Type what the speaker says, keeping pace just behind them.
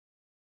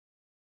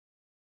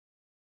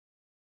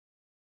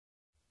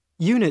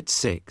Unit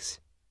 6.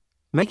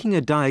 Making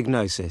a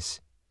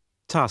diagnosis.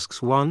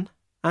 Tasks 1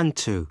 and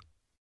 2.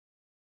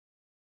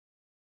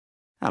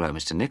 Hello,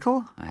 Mr.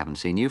 Nicol. I haven't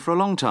seen you for a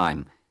long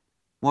time.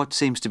 What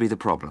seems to be the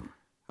problem?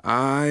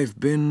 I've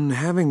been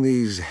having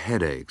these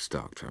headaches,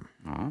 Doctor.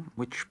 Oh,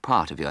 which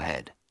part of your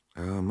head?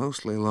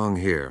 Mostly along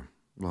here,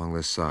 along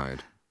this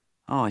side.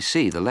 Oh, I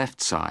see, the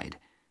left side.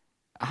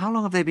 How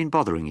long have they been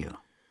bothering you?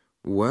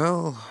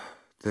 Well,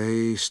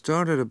 they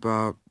started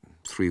about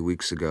 3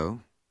 weeks ago.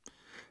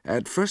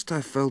 At first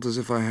I felt as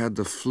if I had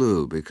the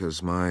flu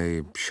because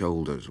my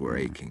shoulders were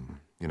aching.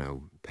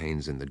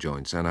 Pains in the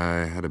joints, and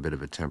I had a bit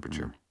of a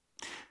temperature.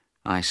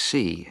 I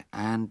see.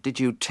 And did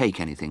you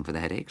take anything for the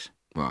headaches?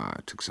 Well,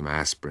 I took some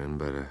aspirin,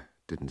 but it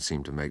didn't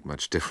seem to make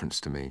much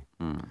difference to me.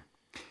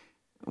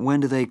 When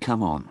do they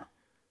come on?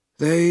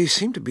 They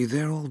seem to be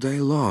there all day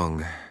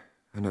long,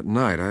 and at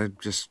night I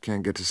just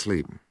can't get to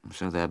sleep.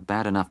 So they're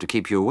bad enough to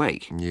keep you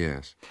awake?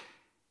 Yes.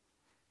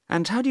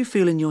 And how do you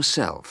feel in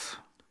yourself?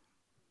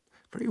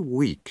 Very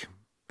weak,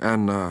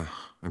 and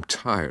I'm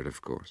tired,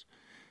 of course.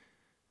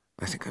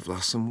 I think I've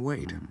lost some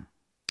weight.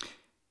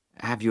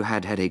 Have you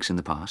had headaches in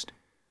the past?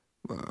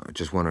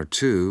 Just 1 or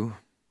 2,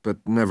 but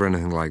never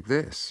anything like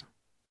this.